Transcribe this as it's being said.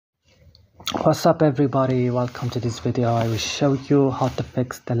What's up everybody, welcome to this video. I will show you how to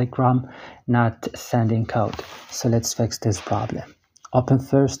fix Telegram not sending code. So let's fix this problem. Open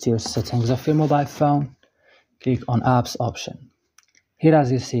first your settings of your mobile phone, click on apps option. Here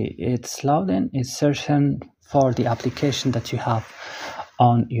as you see, it's loading, it's searching for the application that you have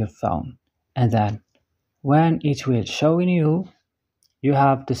on your phone, and then when it will show in you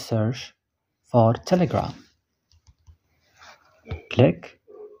have to search for Telegram. Click,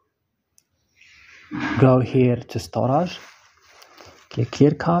 go here to storage, click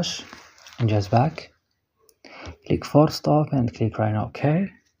clear cache and just back, click force stop and click run OK,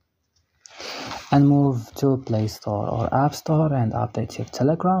 and move to Play Store or App Store and update your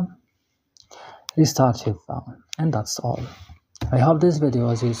Telegram, restart your phone, and that's all. I hope this video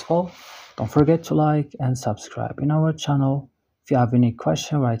was useful. Don't forget to like and subscribe in our channel. If you have any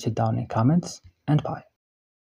question, write it down in comments, and bye.